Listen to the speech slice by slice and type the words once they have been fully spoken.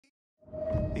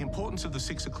importance of the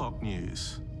 6 o'clock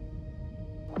news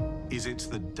is it's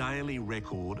the daily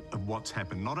record of what's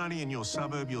happened, not only in your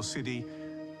suburb, your city,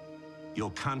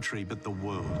 your country, but the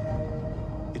world.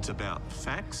 It's about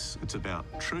facts, it's about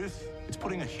truth, it's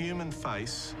putting a human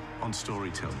face on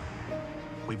storytelling.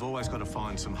 We've always got to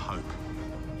find some hope.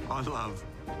 I love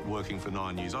working for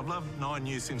 9 News. I've loved 9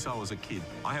 News since I was a kid.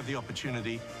 I have the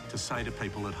opportunity to say to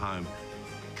people at home,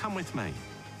 come with me.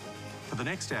 For the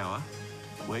next hour,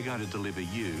 we're going to deliver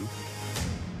you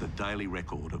the daily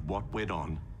record of what went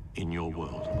on in your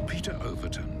world. Peter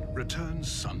Overton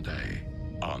returns Sunday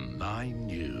on 9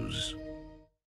 News.